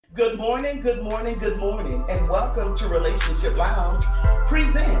Good morning, good morning, good morning, and welcome to Relationship Lounge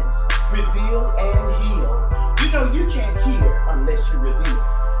presents Reveal and Heal. You know you can't heal unless you reveal.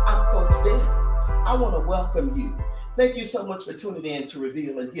 I'm Coach Dave. I want to welcome you. Thank you so much for tuning in to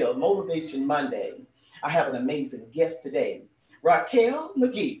Reveal and Heal Motivation Monday. I have an amazing guest today, Raquel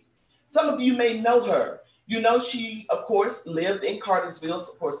McGee. Some of you may know her. You know, she, of course, lived in Cartersville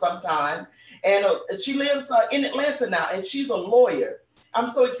for some time, and she lives in Atlanta now, and she's a lawyer. I'm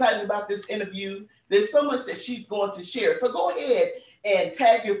so excited about this interview. There's so much that she's going to share. So go ahead and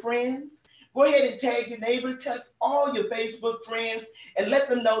tag your friends. Go ahead and tag your neighbors, tag all your Facebook friends, and let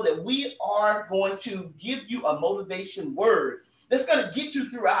them know that we are going to give you a motivation word that's going to get you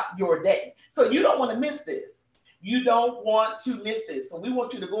throughout your day. So you don't want to miss this. You don't want to miss this. So we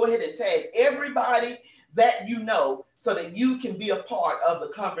want you to go ahead and tag everybody that you know so that you can be a part of the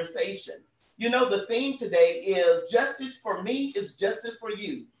conversation. You know, the theme today is justice for me is justice for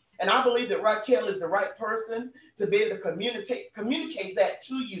you. And I believe that Raquel is the right person to be able to communicate that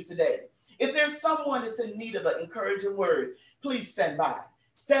to you today. If there's someone that's in need of an encouraging word, please stand by.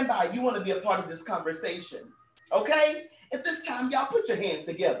 Stand by. You want to be a part of this conversation. Okay? At this time, y'all put your hands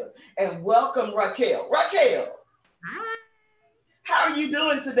together and welcome Raquel. Raquel, Hi, how are you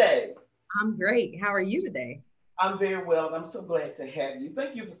doing today? I'm great. How are you today? I'm very well, and I'm so glad to have you.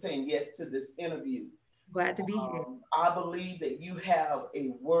 Thank you for saying yes to this interview. Glad to be here. I believe that you have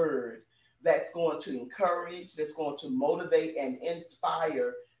a word that's going to encourage, that's going to motivate and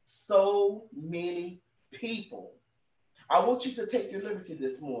inspire so many people. I want you to take your liberty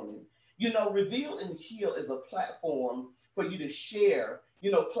this morning. You know, Reveal and Heal is a platform for you to share,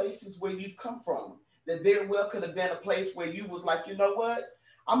 places where you've come from. That very well could have been a place where you was like, you know what?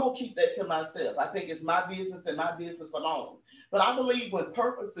 I'm gonna keep that to myself. I think it's my business and my business alone. But I believe when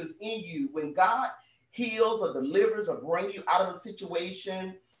purpose is in you, when God heals or delivers or bring you out of a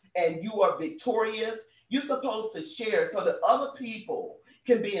situation and you are victorious, you're supposed to share so that other people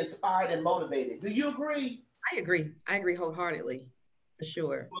can be inspired and motivated. Do you agree? I agree. I agree wholeheartedly, for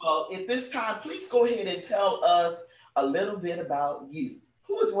sure. Well, at this time, please go ahead and tell us a little bit about you.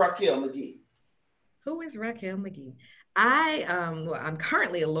 Who is Raquel McGee? Who is Raquel McGee? I'm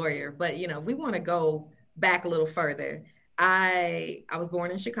currently a lawyer, but we want to go back a little further. I was born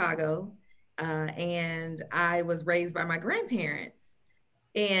in Chicago, and I was raised by my grandparents.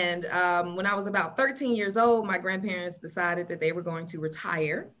 And when I was about 13 years old, my grandparents decided that they were going to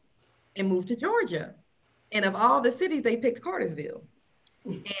retire and move to Georgia. And of all the cities, they picked Cartersville.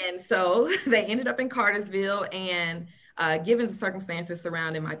 And so they ended up in Cartersville. And given the circumstances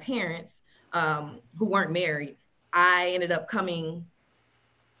surrounding my parents, who weren't married, I ended up coming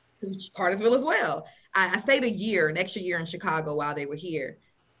to Cartersville as well. I stayed an extra year in Chicago while they were here,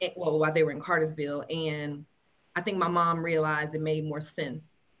 while they were in Cartersville. And I think my mom realized it made more sense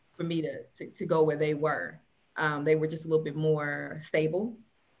for me to go where they were. They were just a little bit more stable,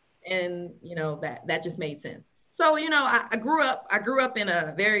 and that just made sense. So I grew up in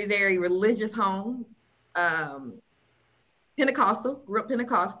a very, very religious home, Pentecostal. Grew up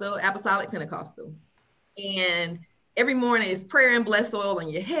Pentecostal, apostolic Pentecostal, and every morning is prayer and bless oil on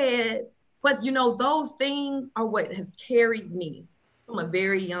your head. But those things are what has carried me from a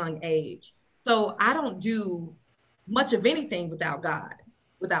very young age. So I don't do much of anything without God,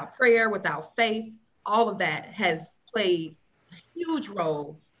 without prayer, without faith. All of that has played a huge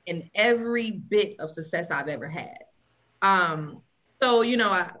role in every bit of success I've ever had. I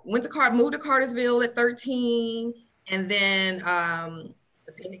moved to Cartersville at 13, and then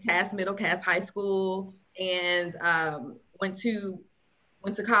attended Cass Middle, Cass High School, and went to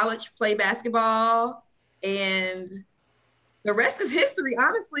college, played basketball, and the rest is history.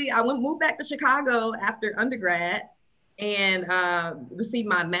 Honestly, moved back to Chicago after undergrad and received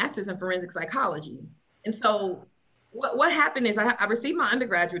my master's in forensic psychology. And so what happened is I received my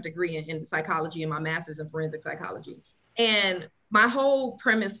undergraduate degree in psychology and my master's in forensic psychology. And my whole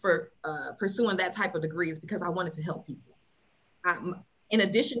premise for pursuing that type of degree is because I wanted to help people. In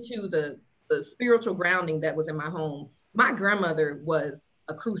addition to the spiritual grounding that was in my home, my grandmother was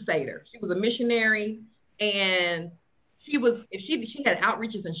a crusader. She was a missionary, and she had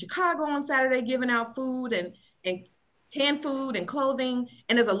outreaches in Chicago on Saturday, giving out food and canned food and clothing.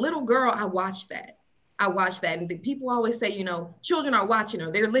 And as a little girl, I watched that. And the people always say, children are watching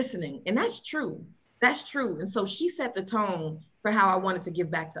her, they're listening. And that's true. That's true. And so she set the tone for how I wanted to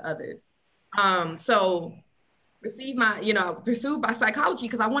give back to others. So pursued by psychology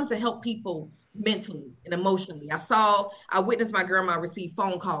because I wanted to help people mentally and emotionally. I witnessed my grandma receive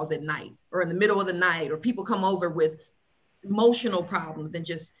phone calls at night or in the middle of the night, or people come over with emotional problems and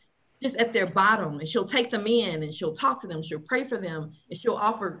just just at their bottom, and she'll take them in and she'll talk to them, she'll pray for them, and she'll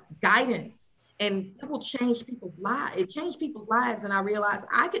offer guidance. And it will change people's lives. It changed people's lives. And I realized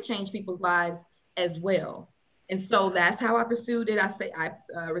I could change people's lives as well. And so that's how I pursued it. I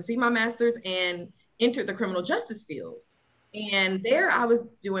received my master's and entered the criminal justice field. And there I was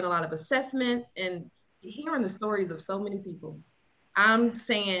doing a lot of assessments and hearing the stories of so many people. I'm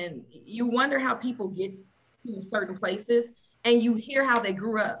saying, you wonder how people get to certain places, and you hear how they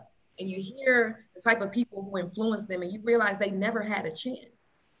grew up, and you hear the type of people who influenced them, and you realize they never had a chance.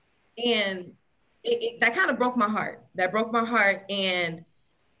 And that kind of broke my heart. That broke my heart. And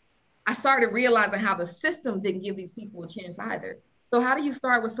I started realizing how the system didn't give these people a chance either. So how do you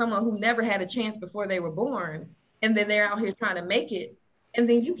start with someone who never had a chance before they were born, and then they're out here trying to make it, and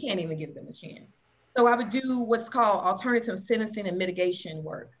then you can't even give them a chance? So I would do what's called alternative sentencing and mitigation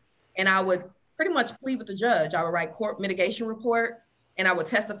work. And I would pretty much plead with the judge. I would write court mitigation reports, and I would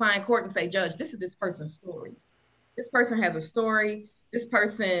testify in court and say, Judge, this is this person's story. This person has a story. This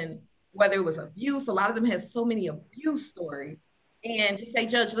person, whether it was abuse, a lot of them has so many abuse stories. And just say,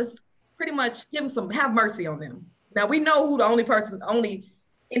 Judge, let's pretty much give them some, have mercy on them. Now we know who the only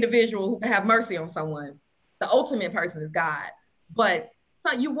individual who can have mercy on someone. The ultimate person is God. But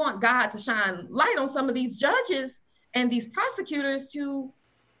so you want God to shine light on some of these judges and these prosecutors to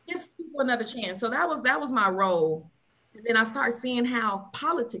give people another chance. So that was my role. And then I started seeing how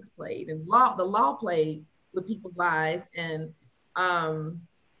politics played and the law played with people's lives. And I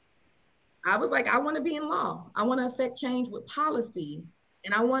was like, I want to be in law. I want to affect change with policy.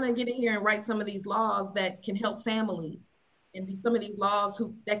 And I want to get in here and write some of these laws that can help families, and some of these laws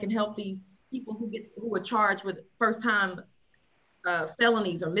that can help these people who are charged with first-time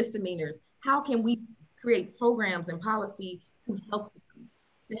felonies or misdemeanors. How can we create programs and policy to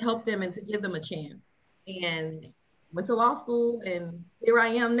help them and to give them a chance? And went to law school, and here I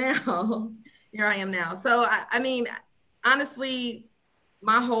am now. Here I am now. So I mean, honestly,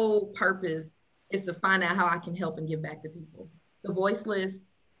 my whole purpose is to find out how I can help and give back to people. The voiceless,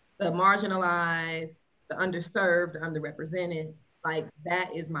 the marginalized, the underserved, the underrepresented. Like,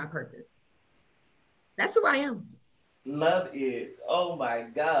 that is my purpose. That's who I am. Love it. Oh my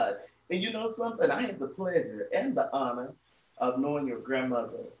God. And you know something? I had the pleasure and the honor of knowing your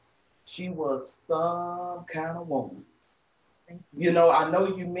grandmother. She was some kind of woman. You know, I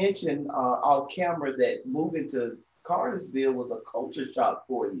know you mentioned off camera that moving to Cartersville was a culture shock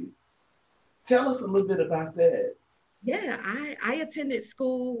for you. Tell us a little bit about that. Yeah, I attended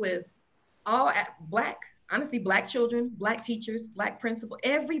school with all Black, honestly, Black children, Black teachers, Black principal.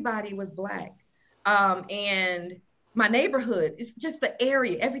 Everybody was Black. And my neighborhood, it's just the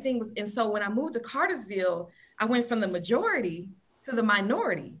area, everything was. And so when I moved to Cartersville, I went from the majority to the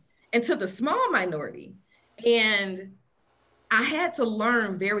minority and to the small minority. And I had to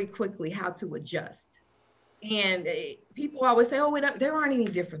learn very quickly how to adjust. And people always say, oh, there aren't any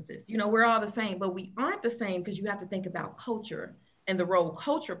differences. You know, we're all the same, but we aren't the same, because you have to think about culture and the role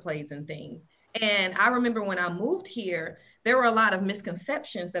culture plays in things. And I remember when I moved here, there were a lot of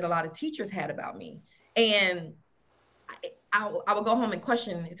misconceptions that a lot of teachers had about me. And I would go home and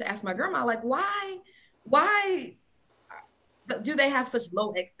question, to ask my grandma, like, why do they have such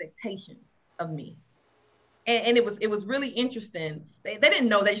low expectations of me? And it was really interesting. They didn't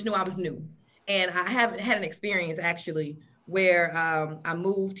know, they just knew I was new. And I haven't had an experience actually where I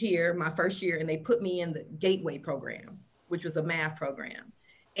moved here my first year, and they put me in the Gateway program, which was a math program,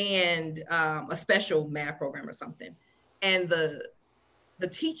 and a special math program or something. And the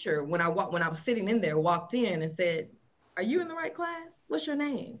teacher, when I was sitting in there, walked in and said, "Are you in the right class? What's your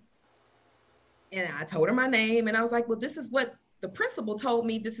name?" And I told her my name, and I was like, "Well, this is what the principal told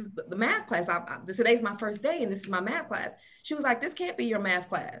me. This is the math class. Today's my first day, and this is my math class." She was like, "This can't be your math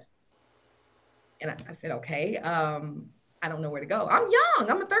class." And I said, "Okay, I don't know where to go. I'm young.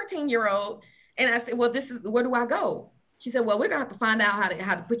 I'm a 13-year-old." And I said, "Well, where do I go?" She said, "Well, we're gonna have to find out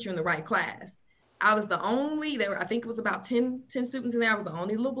how to put you in the right class." I was the only, I think it was about 10 students in there. I was the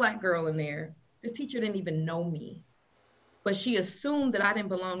only little Black girl in there. This teacher didn't even know me, but she assumed that I didn't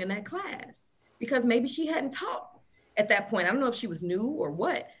belong in that class because maybe she hadn't taught at that point. I don't know if she was new or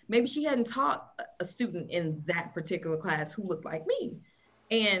what. Maybe she hadn't taught a student in that particular class who looked like me.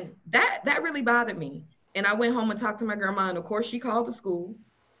 And that really bothered me. And I went home and talked to my grandma, and of course she called the school,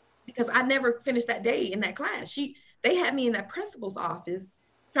 because I never finished that day in that class. They had me in that principal's office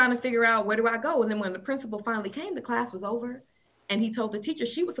trying to figure out, where do I go? And then when the principal finally came, the class was over, and he told the teacher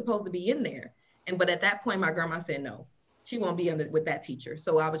she was supposed to be in there. But at that point, my grandma said, no, she won't be with that teacher.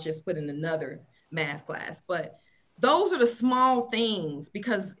 So I was just put in another math class. But those are the small things,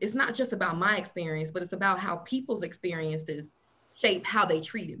 because it's not just about my experience, but it's about how people's experiences shape how they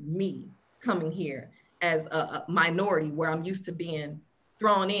treated me coming here as a minority, where I'm used to being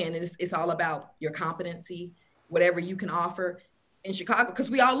thrown in, and it's all about your competency, whatever you can offer. In Chicago,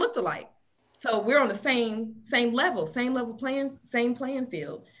 because we all looked alike, so we're on the same level, same playing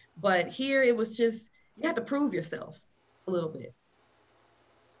field. But here it was just, you had to prove yourself a little bit.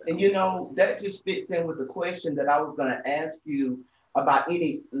 And that just fits in with the question that I was going to ask you about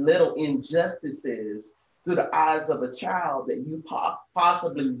any little injustices through the eyes of a child that you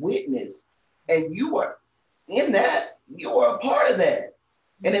possibly witnessed. And you were in that, you were a part of that.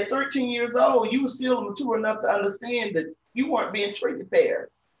 And at 13 years old, you were still mature enough to understand that you weren't being treated fair.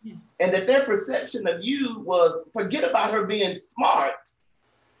 Yeah. And that their perception of you was, forget about her being smart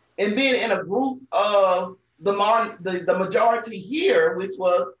and being in a group of the majority here,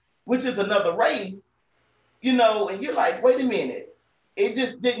 which is another race, and you're like, wait a minute, it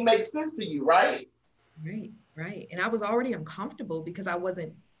just didn't make sense to you, right? Right. And I was already uncomfortable because I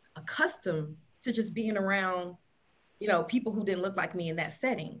wasn't accustomed to just being around, people who didn't look like me in that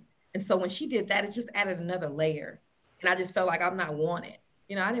setting. And so when she did that, it just added another layer. And I just felt like I'm not wanted.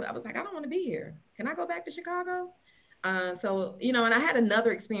 I was like, I don't want to be here. Can I go back to Chicago? And I had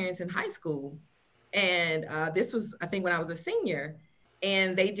another experience in high school. And this was, I think, when I was a senior,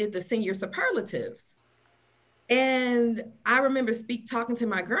 and they did the senior superlatives. And I remember talking to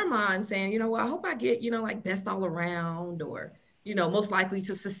my grandma and saying, I hope I get, like best all around, or, most likely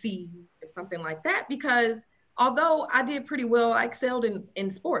to succeed, or something like that. Because although I did pretty well, I excelled in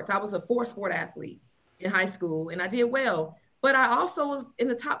sports. I was a 4-sport athlete in high school, and I did well. But I also was in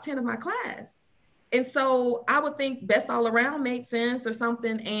the top 10 of my class. And so I would think best all around made sense or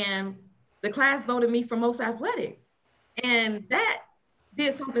something. And the class voted me for most athletic. And that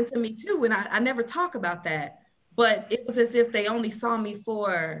did something to me too. And I never talk about that, but it was as if they only saw me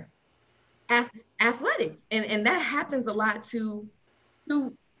for athletics. And that happens a lot to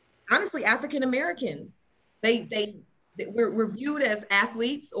honestly, African Americans. We're viewed as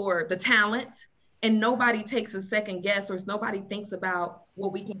athletes or the talent, and nobody takes a second guess, or nobody thinks about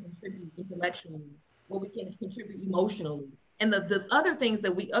what we can contribute intellectually, what we can contribute emotionally, and the other things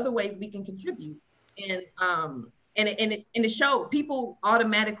other ways we can contribute. And it showed. People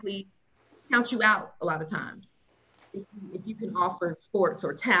automatically count you out a lot of times if you can offer sports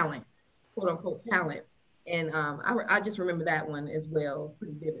or talent, quote unquote talent. And I just remember that one as well,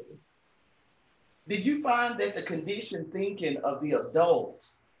 pretty vividly. Did you find that the conditioned thinking of the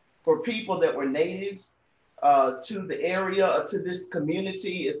adults for people that were natives to the area or to this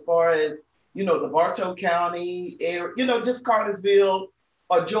community, as far as, the Bartow County area, just Cartersville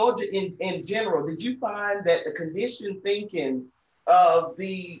or Georgia in general, did you find that the conditioned thinking of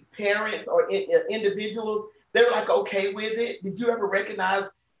the parents or individuals, they were like okay with it? Did you ever recognize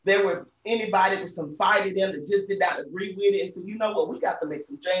there were anybody with some fight in them that just did not agree with it and said, you know what, we got to make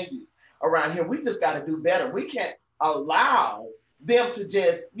some changes around here. We just got to do better. We can't allow them to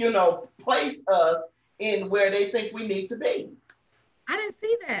just, place us in where they think we need to be. I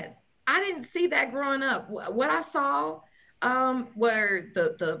didn't see that growing up. What I saw were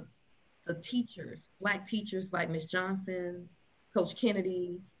the teachers, Black teachers like Miss Johnson, Coach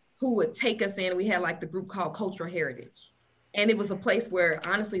Kennedy, who would take us in. We had like the group called Cultural Heritage. And it was a place where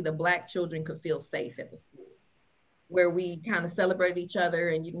honestly the Black children could feel safe at the school, where we kind of celebrated each other,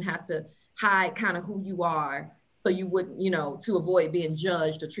 and you didn't have to hide kind of who you are, so you wouldn't, to avoid being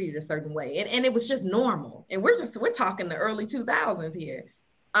judged or treated a certain way. And it was just normal. And we're talking the early 2000s here.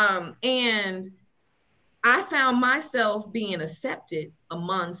 And I found myself being accepted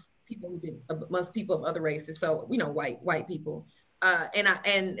amongst people of other races. So, white people. But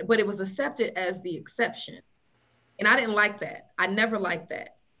it was accepted as the exception. And I didn't like that. I never liked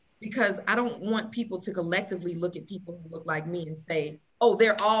that, because I don't want people to collectively look at people who look like me and say, oh,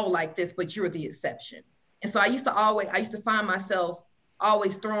 they're all like this, but you're the exception. And so I used to find myself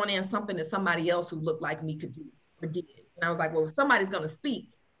always throwing in something that somebody else who looked like me could do or did. And I was like, well, if somebody's going to speak,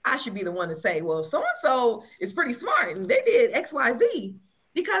 I should be the one to say, well, so-and-so is pretty smart and they did X, Y, Z,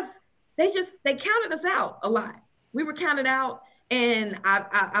 because they counted us out a lot. We were counted out. And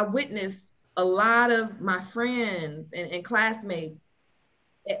I witnessed a lot of my friends and classmates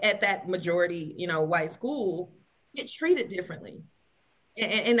at that majority, white school get treated differently.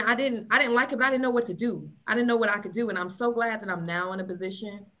 And I didn't like it, but I didn't know what to do. I didn't know what I could do. And I'm so glad that I'm now in a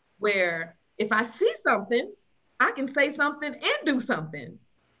position where if I see something, I can say something and do something,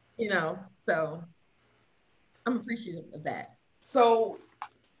 so I'm appreciative of that. So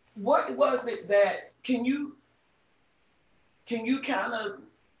what was it that, can you kind of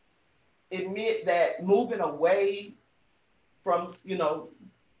admit that moving away from,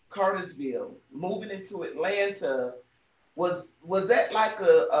 Cartersville, moving into Atlanta, Was that like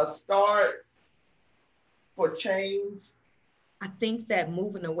a start for change? I think that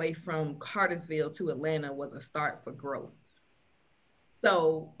moving away from Cartersville to Atlanta was a start for growth.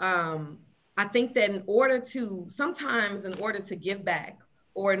 So I think that sometimes in order to give back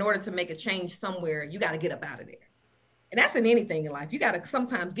or in order to make a change somewhere, you got to get up out of there. And that's in anything in life. You got to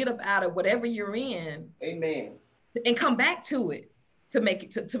sometimes get up out of whatever you're in. Amen. And come back to it to make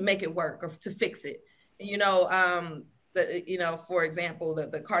it work or to fix it. For example,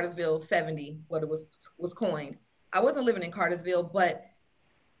 the Cartersville 70, what it was coined. I wasn't living in Cartersville, but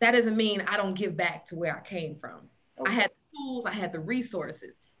that doesn't mean I don't give back to where I came from. Okay. I had the tools, I had the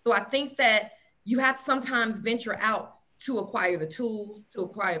resources. So I think that you have to sometimes venture out to acquire the tools, to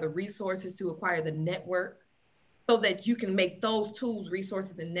acquire the resources, to acquire the network, so that you can make those tools,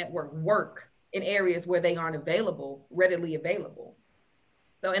 resources, and network work in areas where they aren't readily available.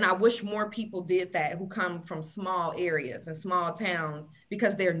 So, and I wish more people did that who come from small areas and small towns,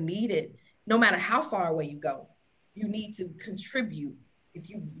 because they're needed. No matter how far away you go, you need to contribute if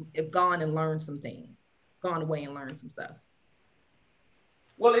you've gone and learned some things, gone away and learned some stuff.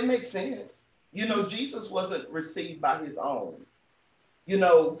 Well, it makes sense. Jesus wasn't received by his own.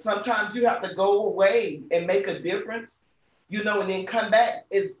 Sometimes you have to go away and make a difference, and then come back,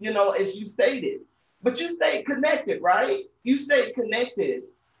 as you stated. But you stayed connected, right? You stayed connected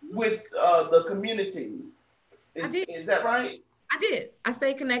with the community. Is that right? I did. I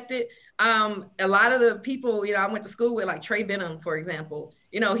stayed connected. A lot of the people, I went to school with, like Trey Benham, for example,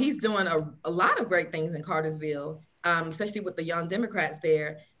 he's doing a lot of great things in Cartersville, especially with the young Democrats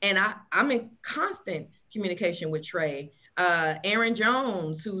there. And I'm in constant communication with Trey. Aaron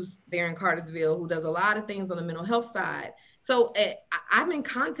Jones, who's there in Cartersville, who does a lot of things on the mental health side. So I'm in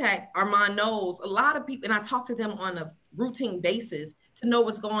contact. Armand knows a lot of people, and I talk to them on a routine basis to know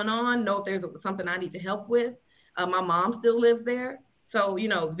what's going on, know if there's something I need to help with. My mom still lives there. So,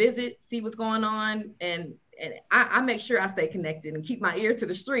 visit, see what's going on. And I make sure I stay connected and keep my ear to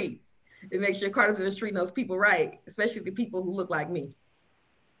the streets and make sure Cartersville Street knows people right, especially the people who look like me.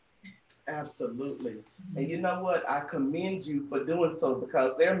 Absolutely. And you know what? I commend you for doing so,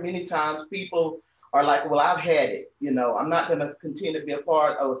 because there are many times people are like, well, I've had it. I'm not going to continue to be a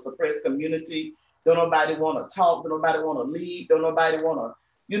part of a suppressed community. Don't nobody want to talk. Don't nobody want to lead. Don't nobody want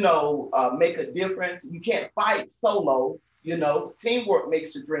to, make a difference. You can't fight solo. Teamwork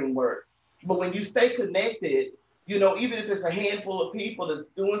makes the dream work. But when you stay connected, even if it's a handful of people that's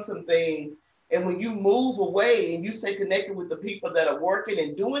doing some things, and when you move away and you stay connected with the people that are working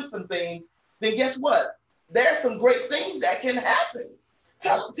and doing some things, then guess what? There's some great things that can happen.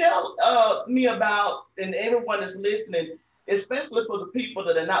 Tell me about, and everyone that's listening, especially for the people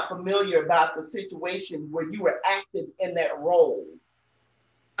that are not familiar about the situation where you were active in that role.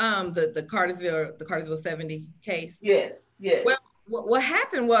 The Cartersville 70 case. Yes. Well, what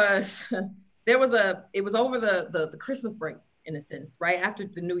happened was it was over the Christmas break, in a sense, right after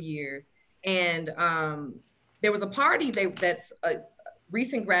the New Year, and there was a party that's a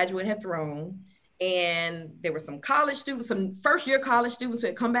recent graduate had thrown, and there were some college students, some first-year college students who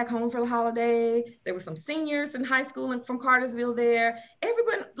had come back home for the holiday. There were some seniors in high school from Cartersville there.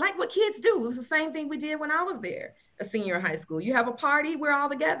 Everyone, like what kids do, it was the same thing we did when I was there, a senior in high school. You have a party, we're all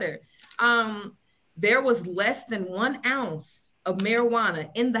together. There was less than 1 ounce of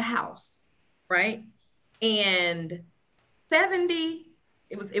marijuana in the house, right? And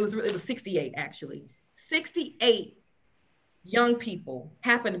it was 68 actually. 68 young people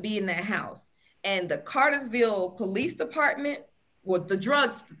happened to be in that house. And the Cartersville Police Department,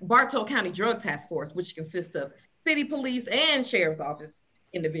 the Bartow County Drug Task Force, which consists of city police and sheriff's office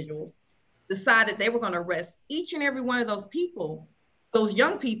individuals, decided they were going to arrest each and every one of those people, those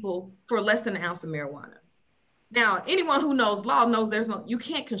young people, for less than 1 ounce of marijuana. Now, anyone who knows law knows you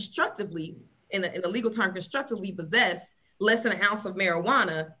can't constructively, in a legal term, constructively possess less than 1 ounce of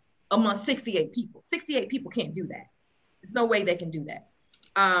marijuana among 68 people. 68 people can't do that. There's no way they can do that.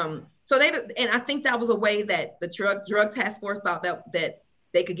 And I think that was a way that the drug task force thought that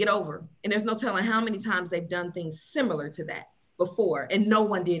they could get over. And there's no telling how many times they've done things similar to that before, and no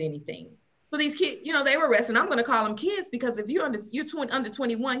one did anything. So these kids, they were arrested. I'm going to call them kids because if you're under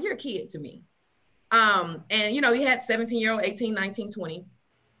 21, you're a kid to me. And you had 17-year-old, 18, 19, 20,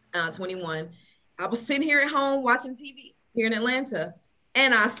 21. I was sitting here at home watching TV here in Atlanta,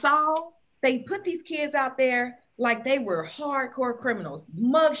 and I saw they put these kids out there like they were hardcore criminals,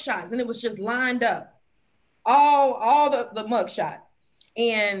 mug shots, and it was just lined up, all the mug shots,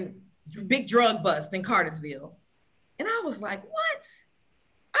 and big drug bust in Cartersville. And I was like, what?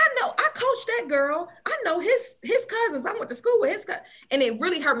 I know, I coached that girl. I know his cousins. I went to school with his cousins. And it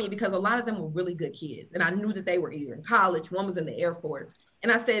really hurt me because a lot of them were really good kids. And I knew that they were either in college, one was in the Air Force.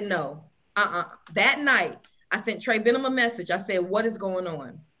 And I said, no, That night, I sent Trey Benham a message. I said, what is going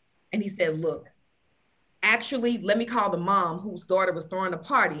on? And he said, look, actually, let me call the mom whose daughter was throwing a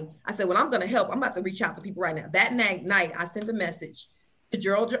party. I said, well, I'm going to help. I'm about to reach out to people right now. That night, I sent a message to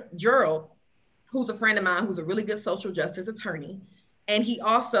Gerald, who's a friend of mine, who's a really good social justice attorney. And he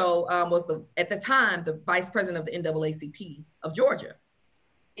also was, at the time, the vice president of the NAACP of Georgia.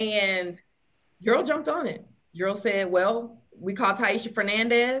 And Gerald jumped on it. Gerald said, well, we called Taisha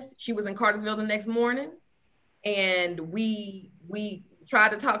Fernandez. She was in Cartersville the next morning. And we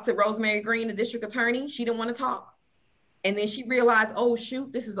tried to talk to Rosemary Green, the district attorney. She didn't want to talk. And then she realized, oh,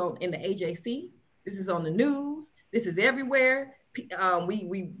 shoot, this is in the AJC. This is on the news. This is everywhere.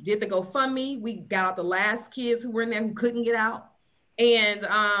 We did the GoFundMe. We got out the last kids who were in there who couldn't get out. And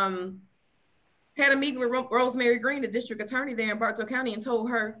had a meeting with Rosemary Green, the district attorney there in Bartow County, and told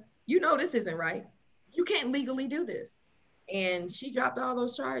her, you know, this isn't right. You can't legally do this. And she dropped all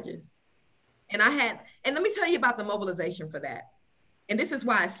those charges. And let me tell you about the mobilization for that. And this is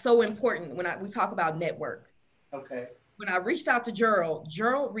why it's so important when we talk about network. Okay. When I reached out to Gerald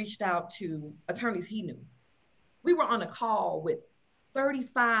reached out to attorneys he knew. We were on a call with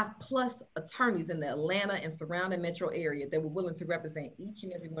 35 plus attorneys in the Atlanta and surrounding metro area that were willing to represent each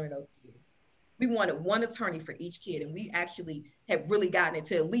and every one of those kids. We wanted one attorney for each kid. And we actually had really gotten it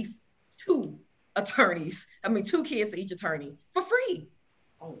to at least two kids to each attorney for free.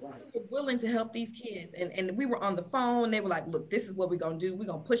 Oh, right. We were willing to help these kids. And we were on the phone. They were like, look, this is what we're going to do. We're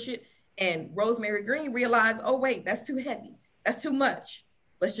going to push it. And Rosemary Green realized, oh, wait, that's too heavy. That's too much.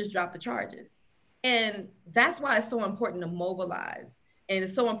 Let's just drop the charges. And that's why it's so important to mobilize. And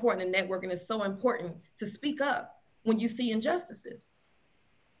it's so important to network. And it's so important to speak up when you see injustices.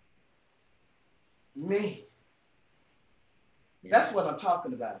 Me. That's what I'm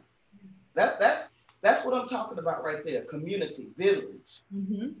talking about. That's what I'm talking about right there. Community, village.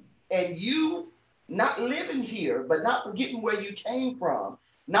 Mm-hmm. And you not living here, but not forgetting where you came from,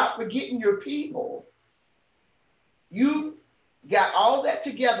 not forgetting your people. You got all that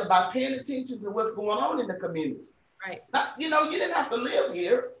together by paying attention to what's going on in the community. Right. You didn't have to live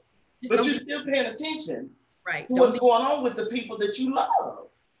here, but you're still paying attention right. to what's going on with the people that you love.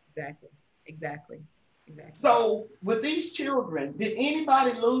 Exactly. So with these children, did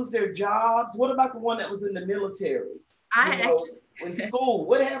anybody lose their jobs? What about the one that was in the military? In school,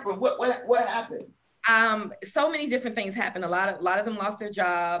 what happened? What happened? So many different things happened. A lot of them lost their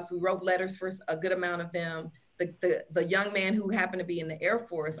jobs. We wrote letters for a good amount of them. The young man who happened to be in the Air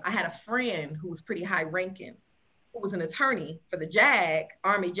Force, I had a friend who was pretty high ranking, who was an attorney for the JAG,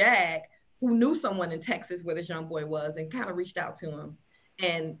 Army JAG, who knew someone in Texas where this young boy was and kind of reached out to him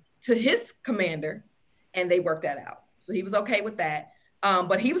and to his commander, and they worked that out. So he was okay with that.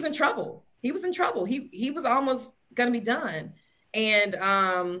 But he was in trouble. He was almost going to be done. And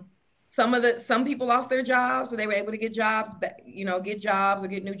some people lost their jobs, so they were able to get jobs, get jobs or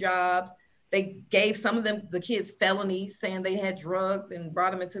get new jobs. They gave some of them, the kids, felonies, saying they had drugs and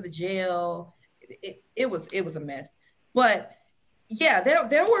brought them into the jail. It was a mess. But yeah,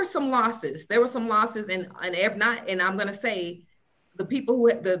 there were some losses. There were some losses, and I'm gonna say the people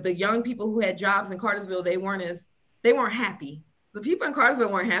the young people who had jobs in Cartersville, they weren't happy. The people in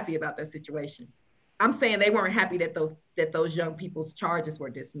Cartersville weren't happy about that situation. I'm saying they weren't happy that those young people's charges were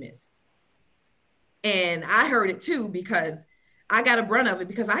dismissed. And I heard it too, because I got a brunt of it,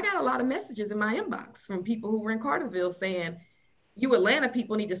 because I got a lot of messages in my inbox from people who were in Cartersville saying, you Atlanta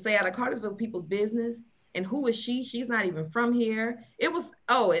people need to stay out of Cartersville people's business. And who is she? She's not even from here. It was,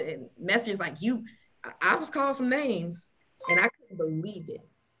 and messages like I was called some names and I couldn't believe it.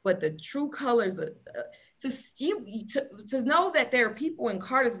 But the true colors of, to know that there are people in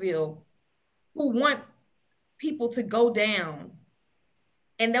Cartersville who want people to go down,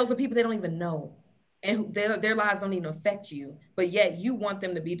 and those are people they don't even know, and their lives don't even affect you, but yet you want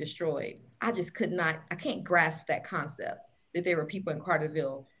them to be destroyed. I can't grasp that concept, that there were people in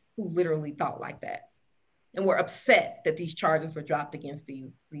Cartersville who literally thought like that and were upset that these charges were dropped against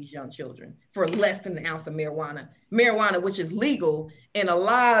these young children for less than an ounce of marijuana, which is legal in a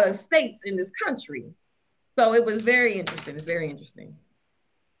lot of states in this country. So it was very interesting. It's very interesting.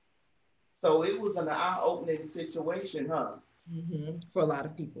 So it was an eye-opening situation, huh? Mm-hmm. For a lot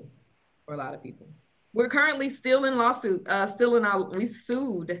of people. We're currently still in lawsuit, we've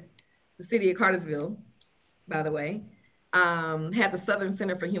sued the city of Cartersville, by the way, had the Southern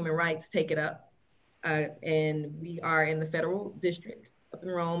Center for Human Rights take it up. And we are in the federal district up in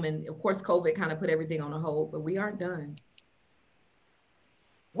Rome. And of course, COVID kind of put everything on a hold, but we aren't done.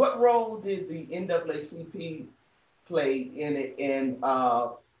 What role did the NAACP play in it in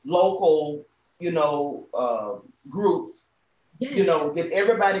local, groups? Yes. Did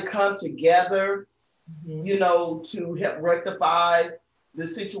everybody come together, Mm-hmm. to help rectify the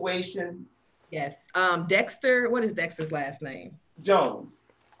situation? Yes. Dexter, what is Dexter's last name? Jones.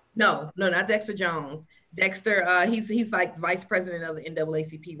 No, no, not Dexter Jones. Dexter, he's like vice president of the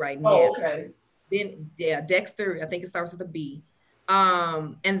NAACP right now. Oh, okay. Then yeah, Dexter, I think it starts with a B.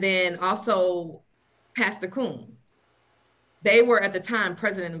 And then also Pastor Coon. They were at the time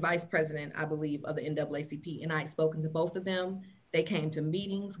president and vice president, I believe, of the NAACP, and I had spoken to both of them. They came to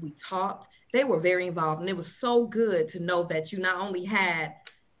meetings, we talked. They were very involved, and it was so good to know that you not only had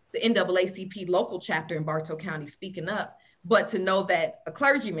the NAACP local chapter in Bartow County speaking up, but to know that a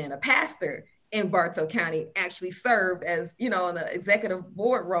clergyman, a pastor in Bartow County actually served as, in the executive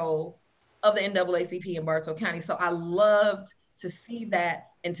board role of the NAACP in Bartow County. So I loved to see that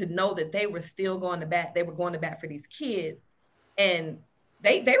and to know that they were still going to bat. They were going to bat for these kids. And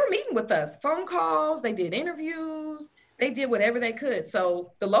they were meeting with us, phone calls, they did interviews, they did whatever they could.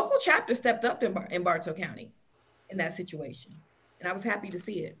 So the local chapter stepped up in Bartow County in that situation. And I was happy to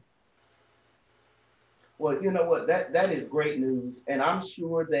see it. Well, you know what? That is great news. And I'm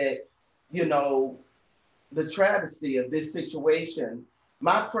sure that, you know, the travesty of this situation,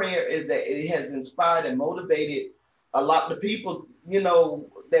 my prayer is that it has inspired and motivated a lot of people,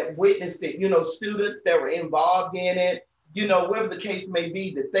 that witnessed it, students that were involved in it, whatever the case may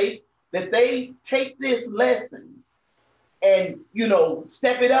be, that they take this lesson and,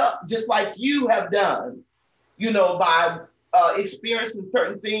 step it up just like you have done, by experiencing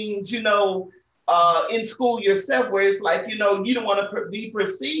certain things, in school yourself, where it's like, you don't want to be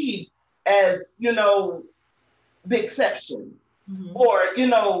perceived as, the exception, mm-hmm. or,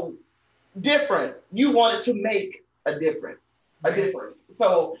 different. You wanted to make a difference.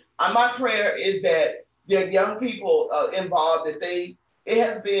 So my prayer is that the young people involved, that it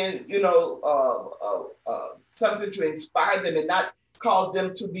has been, something to inspire them and not cause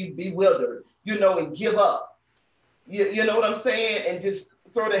them to be bewildered, and give up. You know what I'm saying? And just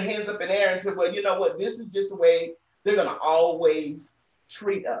throw their hands up in the air and say, well, you know what? This is just the way they're going to always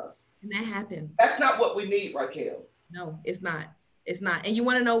treat us. And that happens. That's not what we need, Raquel. No, it's not. It's not. And you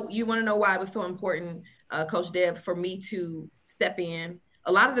want to know why it was so important, Coach Deb, for me to step in.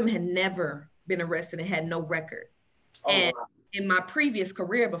 A lot of them had never been arrested and had no record. Oh, and wow. In my previous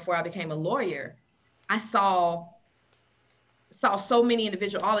career, before I became a lawyer, I saw so many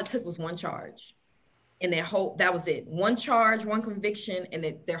individuals. All it took was one charge, and that was it. One charge, one conviction,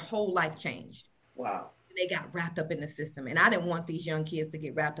 and their whole life changed. Wow. They got wrapped up in the system. And I didn't want these young kids to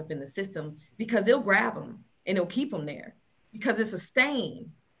get wrapped up in the system, because they'll grab them and they'll keep them there, because it's a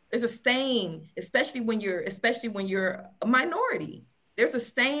stain. There's a stain, especially when you're a minority. There's a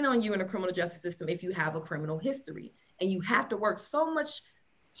stain on you in the criminal justice system if you have a criminal history, and you have to work so much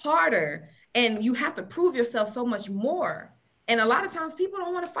harder, and you have to prove yourself so much more. And a lot of times people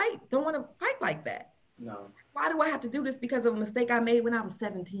don't want to fight like that. No. Why do I have to do this because of a mistake I made when I was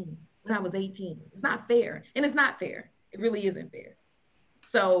 17, when I was 18? It's not fair. And it's not fair. It really isn't fair.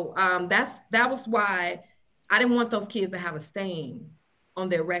 So that was why I didn't want those kids to have a stain on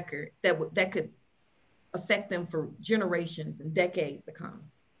their record that could affect them for generations and decades to come.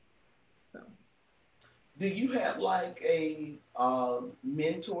 So. Do you have like a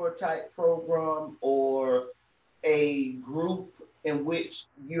mentor type program or a group in which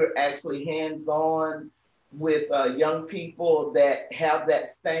you're actually hands-on with young people that have that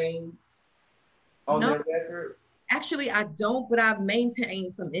stain on their record? Actually, I don't, but I've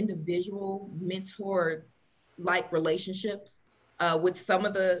maintained some individual mentor-like relationships with some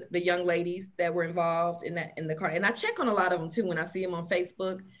of the young ladies that were involved in the car. And I check on a lot of them too when I see them on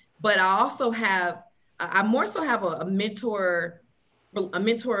Facebook. But I more so have a mentoring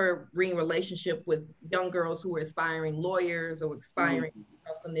relationship with young girls who are aspiring lawyers or aspiring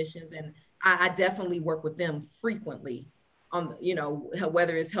health clinicians. And I definitely work with them frequently on,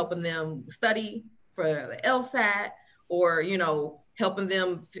 whether it's helping them study for the LSAT or, helping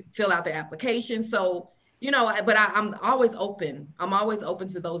them fill out their application. So, but I'm always open. I'm always open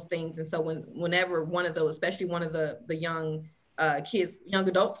to those things. And so whenever one of those, especially one of the young kids, young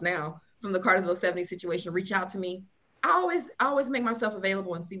adults now from the Cartersville 70 situation, reach out to me, I always make myself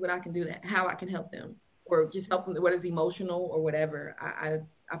available and see what I can do, how I can help them, or just help them, whether it's emotional or whatever.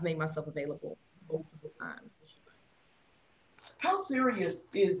 I've made myself available multiple times. How serious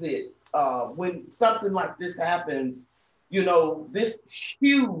is it when something like this happens, this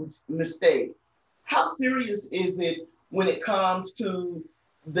huge mistake? How serious is it when it comes to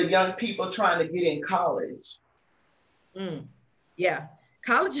the young people trying to get in college? Yeah,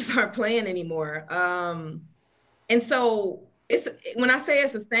 colleges aren't playing anymore. And so it's, when I say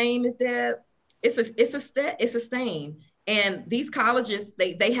it's a stain, Ms. Deb, it's a stain. And these colleges,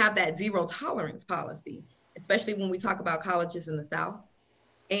 they have that zero tolerance policy, especially when we talk about colleges in the South.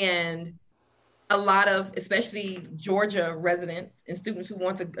 And a lot of, especially Georgia residents and students who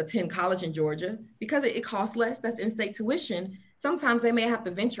want to attend college in Georgia, because it costs less, that's in-state tuition, sometimes they may have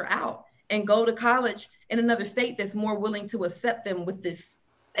to venture out and go to college in another state that's more willing to accept them with this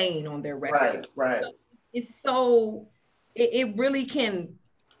stain on their record. Right. It really can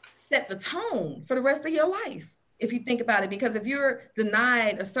set the tone for the rest of your life, if you think about it, because if you're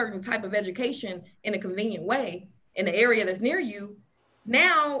denied a certain type of education in a convenient way in the area that's near you,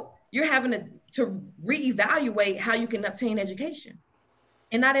 now you're having to reevaluate how you can obtain education.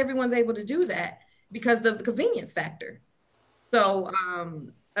 And not everyone's able to do that because of the convenience factor. So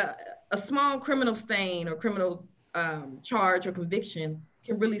a small criminal stain or criminal charge or conviction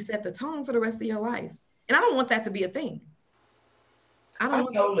can really set the tone for the rest of your life. And I don't want that to be a thing. I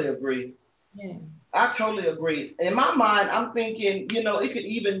totally agree. Yeah. I totally agree. In my mind, I'm thinking, it could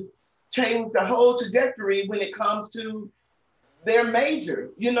even change the whole trajectory when it comes to their major,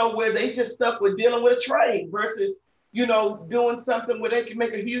 where they just stuck with dealing with a trade versus, doing something where they can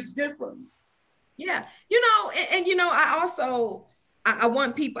make a huge difference. Yeah. I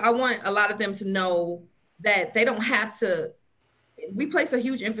want a lot of them to know that they don't have to, we place a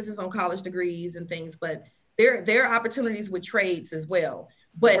huge emphasis on college degrees and things, but there are opportunities with trades as well.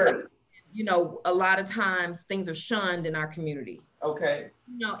 But, Sure. A lot of times things are shunned in our community. Okay.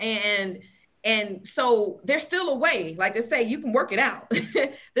 And so there's still a way, like I say, you can work it out.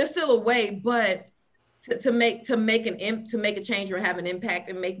 There's still a way, but to make a change or have an impact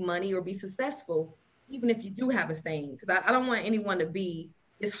and make money or be successful, even if you do have a stain, because I don't want anyone to be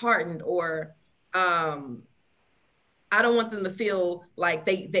disheartened or I don't want them to feel like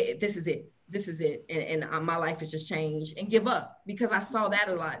this is it, and my life has just changed and give up, because I saw that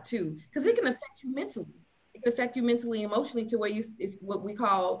a lot too, because it can affect you mentally. It can affect you mentally, emotionally, to where it's what we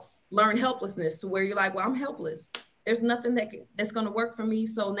call learn helplessness, to where you're like, well, I'm helpless. There's nothing that's going to work for me.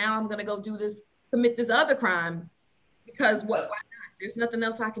 So now I'm going to go commit this other crime, because why not? There's nothing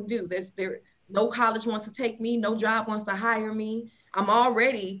else I can do. No college wants to take me. No job wants to hire me. I'm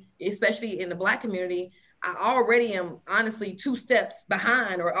already, especially in the Black community, I already am honestly 2 steps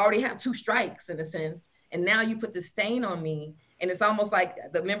behind, or already have 2 strikes in a sense. And now you put the stain on me. And it's almost like,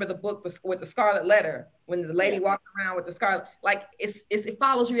 remember the book with the Scarlet Letter, when the lady walked around with the scarlet, like it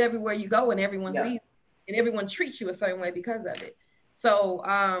follows you everywhere you go, and everyone sees it, and everyone treats you a certain way because of it. So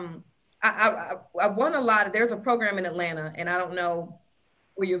I want there's a program in Atlanta, and I don't know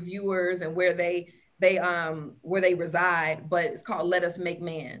where your viewers and where they reside, but it's called Let Us Make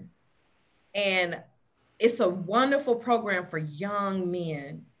Man. And it's a wonderful program for young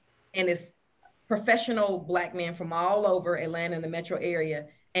men, and it's professional Black men from all over Atlanta and the metro area.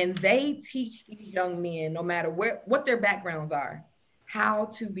 And they teach these young men, no matter what their backgrounds are, how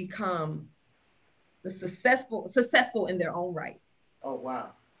to become successful in their own right. Oh,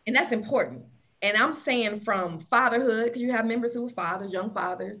 wow. And that's important. And I'm saying from fatherhood, because you have members who are fathers, young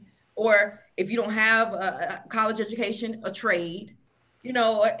fathers, or if you don't have a college education, a trade,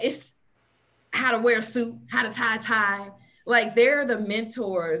 it's how to wear a suit, how to tie a tie. Like, they're the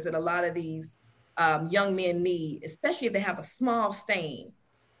mentors that a lot of these young men need, especially if they have a small stain.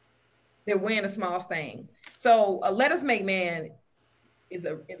 They're wearing a small stain. So Let Us Make Men is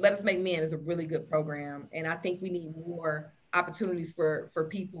a really good program. And I think we need more opportunities for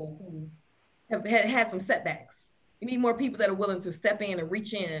people who have had some setbacks. We need more people that are willing to step in and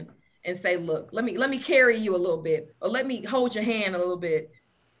reach in and say, look, let me carry you a little bit, or let me hold your hand a little bit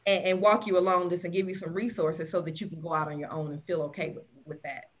and walk you along this and give you some resources so that you can go out on your own and feel okay with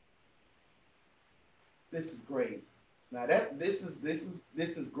that. This is great. Now this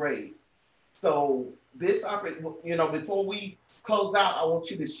is great. So before we close out, I want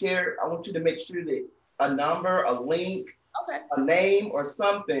you to make sure that a number, a link, a name, or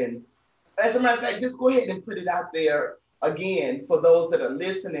something. As a matter of fact, just go ahead and put it out there again for those that are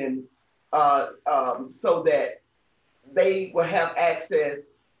listening, so that they will have access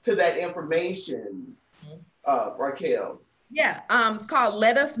to that information. Raquel. Yeah, it's called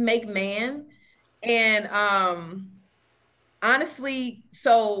Let Us Make Man. And honestly,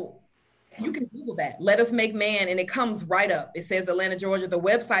 so you can Google that, Let Us Make Man, and it comes right up. It says Atlanta, Georgia. The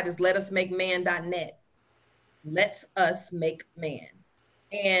website is letusmakeman.net. Let Us Make Man.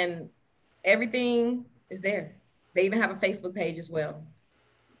 And everything is there. They even have a Facebook page as well.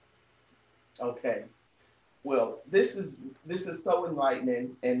 Okay. Well, this is so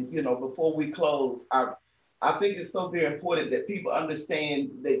enlightening. And before we close, I think it's so very important that people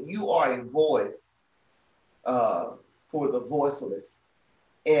understand that you are a voice for the voiceless.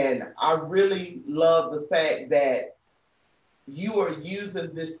 And I really love the fact that you are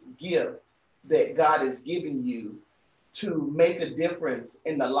using this gift that God is giving you to make a difference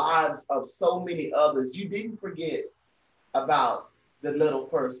in the lives of so many others. You didn't forget about the little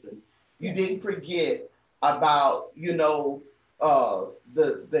person. You didn't forget about, the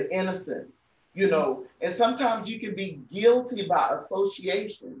innocent, and sometimes you can be guilty by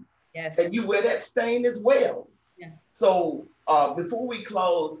association. Yes. And you wear that stain as well. Yeah. So before we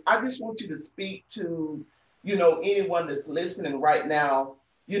close, I just want you to speak to, anyone that's listening right now,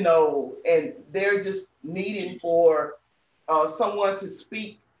 and they're just needing for someone to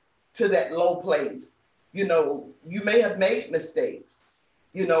speak to that low place. You may have made mistakes.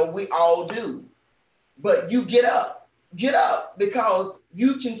 We all do. But you get up because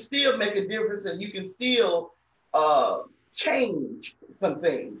you can still make a difference and you can still change some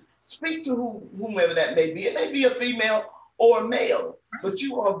things. Speak to whomever that may be. It may be a female or a male, but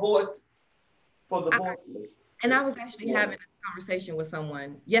you are a voice for the voiceless. And I was actually having a conversation with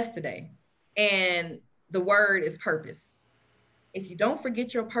someone yesterday, and the word is purpose. If you don't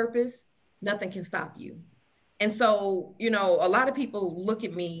forget your purpose, nothing can stop you. And so, a lot of people look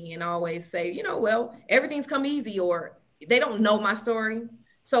at me and always say, well, everything's come easy, or they don't know my story.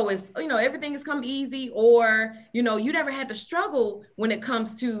 So it's, everything has come easy, or, you never had to struggle when it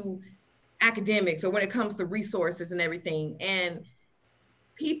comes to academics or when it comes to resources and everything. And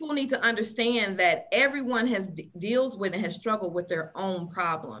people need to understand that everyone deals with and has struggled with their own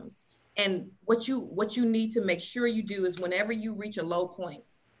problems. And what you need to make sure you do is whenever you reach a low point,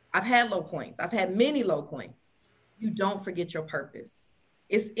 I've had low points. I've had many low points. You don't forget your purpose.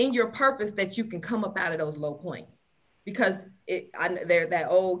 It's in your purpose that you can come up out of those low points, because they're that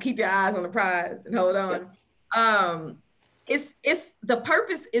old, keep your eyes on the prize and hold on. It's the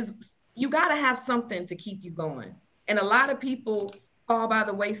purpose is, you got to have something to keep you going. And a lot of people fall by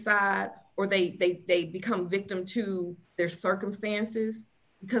the wayside, or they become victim to their circumstances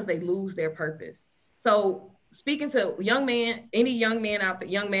because they lose their purpose. So speaking to any young man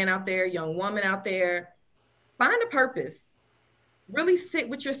out there, young woman out there, find a purpose. Really sit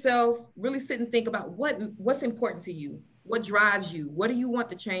with yourself, really sit and think about what's important to you, what drives you, what do you want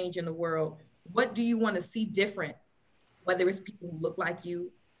to change in the world, what do you want to see different, whether it's people who look like you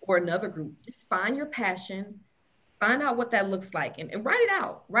or another group. Just find your passion, find out what that looks like, and write it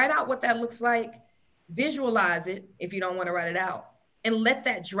out. Write out what that looks like, visualize it if you don't want to write it out, and let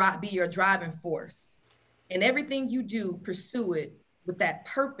that be your driving force. And everything you do, pursue it with that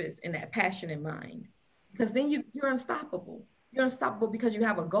purpose and that passion in mind, because then you're unstoppable. You're unstoppable because you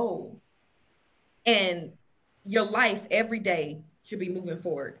have a goal. And your life every day should be moving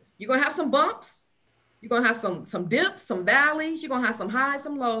forward. You're going to have some bumps. You're going to have some dips, some valleys. You're going to have some highs,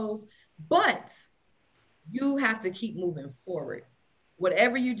 some lows. But you have to keep moving forward.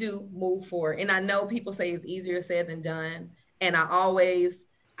 Whatever you do, move forward. And I know people say it's easier said than done. And I always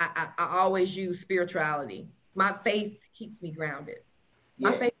use spirituality. My faith keeps me grounded.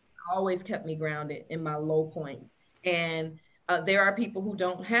 My faith always kept me grounded in my low points. And there are people who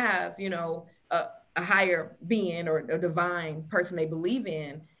don't have, a higher being or a divine person they believe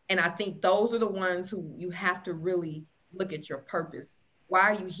in. And I think those are the ones who you have to really look at your purpose. Why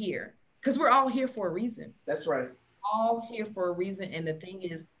are you here? Because we're all here for a reason. That's right. All here for a reason. And the thing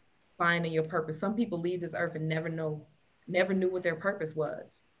is finding your purpose. Some people leave this earth and never knew what their purpose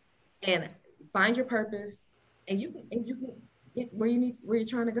was. And find your purpose, and you can get where you're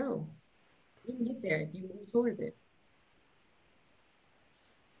trying to go. You can get there if you move towards it.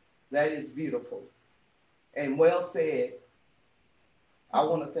 That is beautiful and well said. I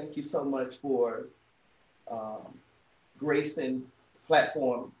want to thank you so much for gracing the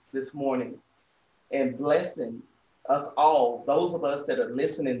platform this morning and blessing us all, those of us that are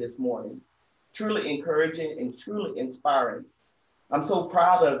listening this morning, truly encouraging and truly inspiring. I'm so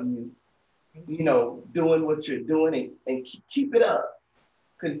proud of you, doing what you're doing, and keep it up.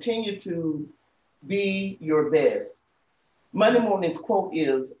 Continue to be your best. Monday morning's quote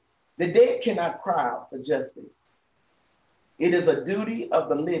is, "The dead cannot cry out for justice. It is a duty of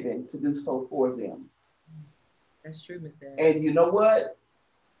the living to do so for them." That's true, Ms. Dad. And you know what?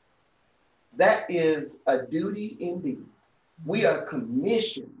 That is a duty indeed. We are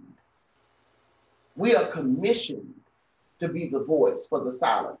commissioned. We are commissioned to be the voice for the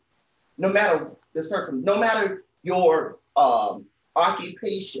silent. No matter no matter your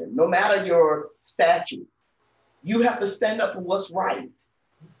occupation, no matter your statute, you have to stand up for what's right.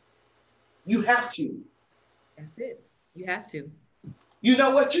 You have to. That's it. You have to. You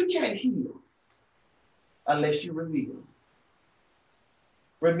know what? You can't heal unless you reveal.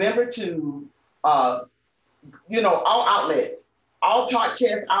 Remember to, all outlets, all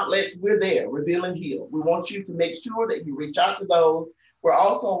podcast outlets, we're there, Reveal and Heal. We want you to make sure that you reach out to those. We're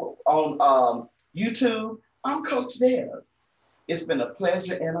also on YouTube. I'm Coach Deb. It's been a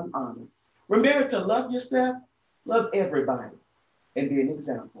pleasure and an honor. Remember to love yourself, love everybody, and be an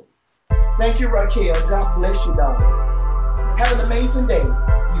example. Thank you, Raquel. God bless you, darling. Have an amazing day.